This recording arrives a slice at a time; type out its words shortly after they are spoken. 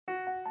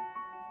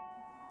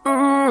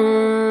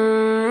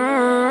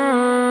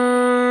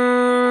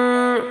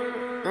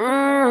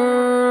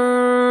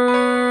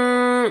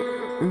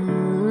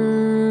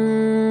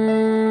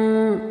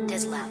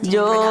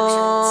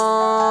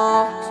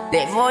Yo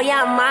te voy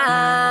a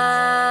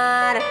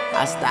amar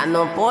hasta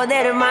no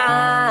poder más.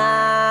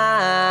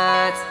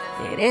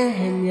 Eres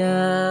genial.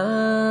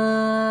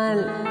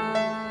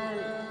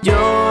 Yo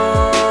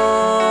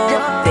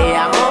te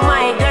amo,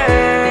 my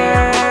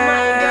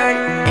girl,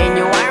 and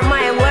you are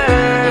my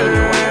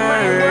world.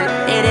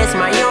 Eres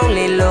my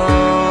only love.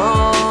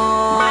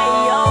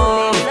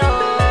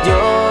 Yo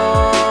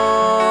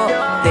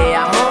te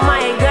amo,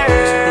 my girl,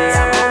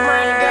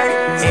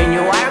 and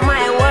you are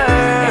my world.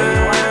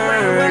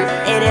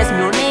 Eres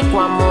mi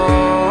único amor.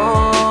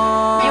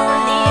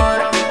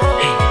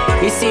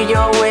 Y si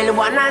yo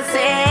vuelvo a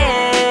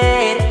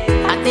nacer,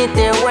 a ti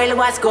te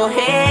vuelvo a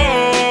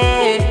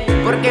escoger,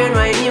 porque no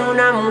hay ni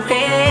una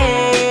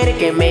mujer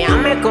que me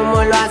ame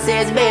como lo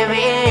haces,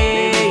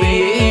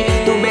 bebé.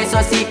 Tus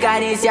besos y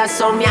caricias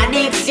son mi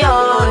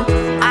adicción,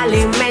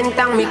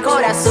 alimentan mi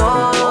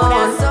corazón.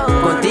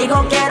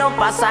 Contigo quiero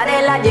pasar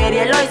el ayer y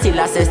el hoy. Si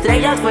las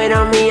estrellas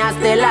fueran mías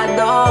te las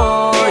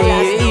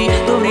doy.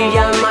 Tú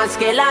brillas más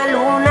que la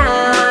luna,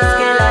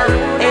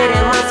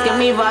 eres más que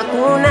mi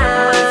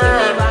vacuna.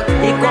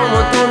 Y como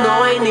tú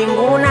no hay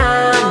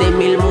ninguna, de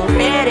 1000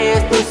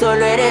 mujeres tú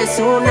solo eres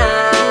una.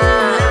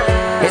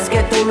 Es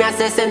que tú me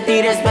haces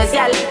sentir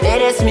especial,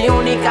 eres mi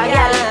única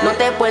guial. No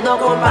te puedo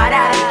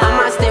comparar,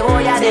 jamás te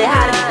voy a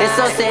dejar,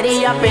 eso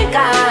sería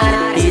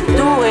pecar. Y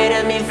tú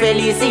eres mi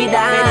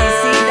felicidad.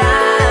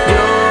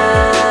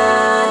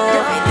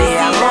 Yo te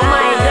amo,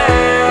 my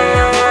girl,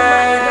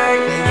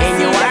 and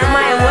you are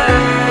my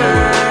world.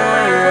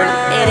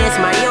 Eres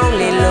my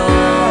only love.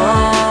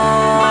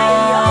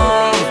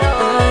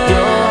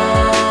 Yo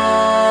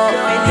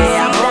te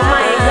amo,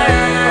 my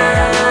girl,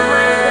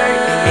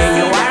 and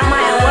you are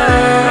my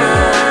world.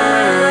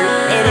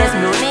 Eres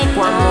mi único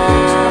amor.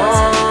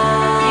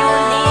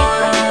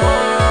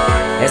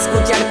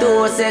 Escuchar tu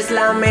voz es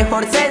la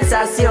mejor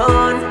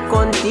sensación.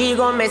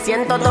 Contigo me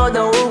siento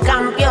todo un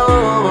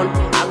campeón.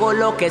 Hago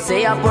lo que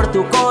sea por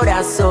tu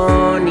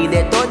corazón, y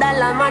de todas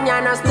las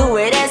mañanas tú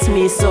eres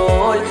mi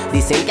sol.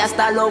 Dicen que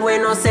hasta lo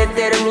bueno se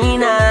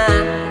termina,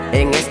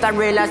 en esta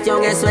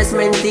relación eso es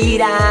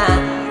mentira.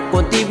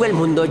 Contigo el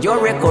mundo yo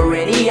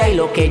recorrería, y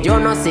lo que yo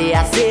no sé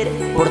hacer,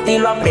 por ti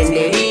lo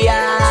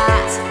aprendería.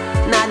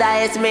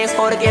 Nada es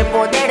mejor que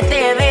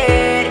poderte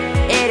ver,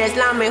 eres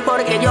la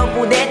mejor que yo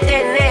pude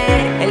tener.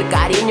 El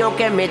cariño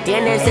que me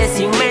tienes es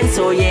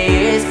inmenso,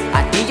 yes.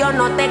 A ti yo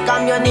no te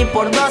cambio ni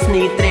por 2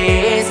 ni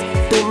 3.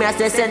 Tú me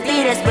haces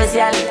sentir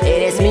especial,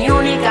 eres mi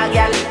única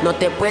guial. No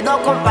te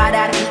puedo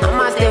comparar,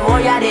 jamás te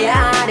voy a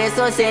dejar,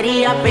 eso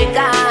sería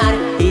pecar.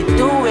 Y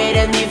tú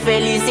eres mi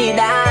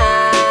felicidad.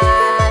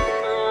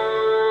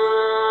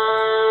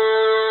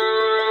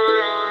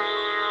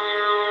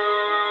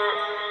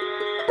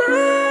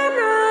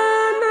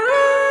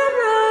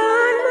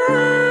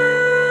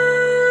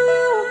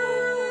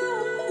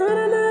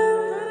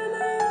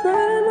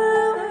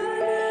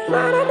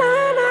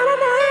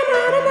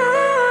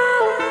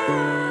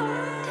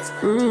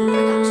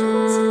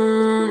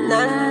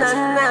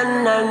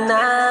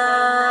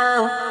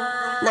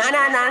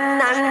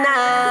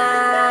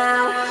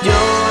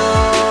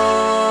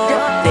 Yo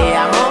te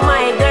amo,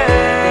 my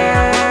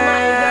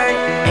girl,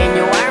 and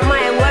you are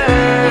my world.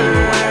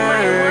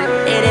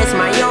 Eres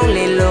my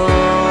only love.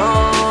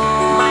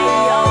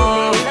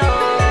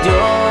 Yo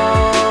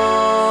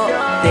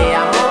te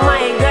amo,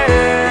 my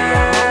girl,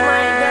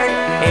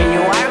 and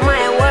you are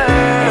my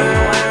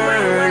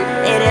world.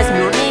 Eres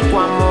mi único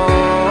amor.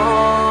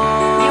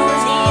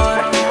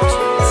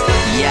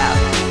 Yeah,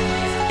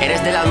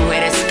 eres de las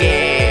mujeres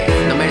que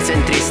no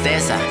merecen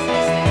tristeza,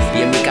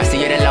 y en mi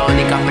castillo eres la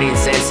única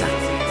princesa.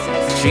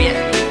 Street,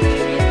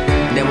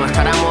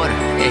 demostrar amor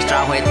es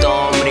trabajo de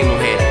todo hombre y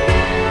mujer,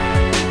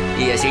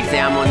 y decir te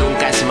amo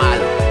nunca es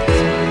malo.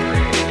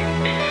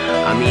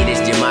 A mí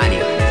es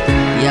Gimario.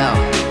 Yo,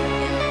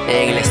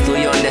 en el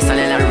estudio donde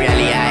salen las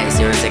realidades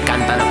y donde se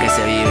canta lo que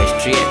se vive.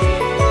 Street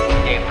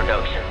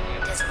Production.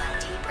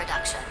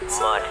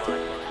 Mud.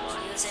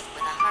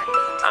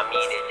 A mí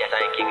ya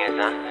saben quién es,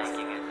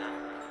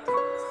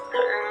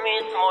 el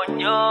mismo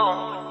yo,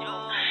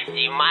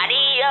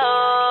 Gimario.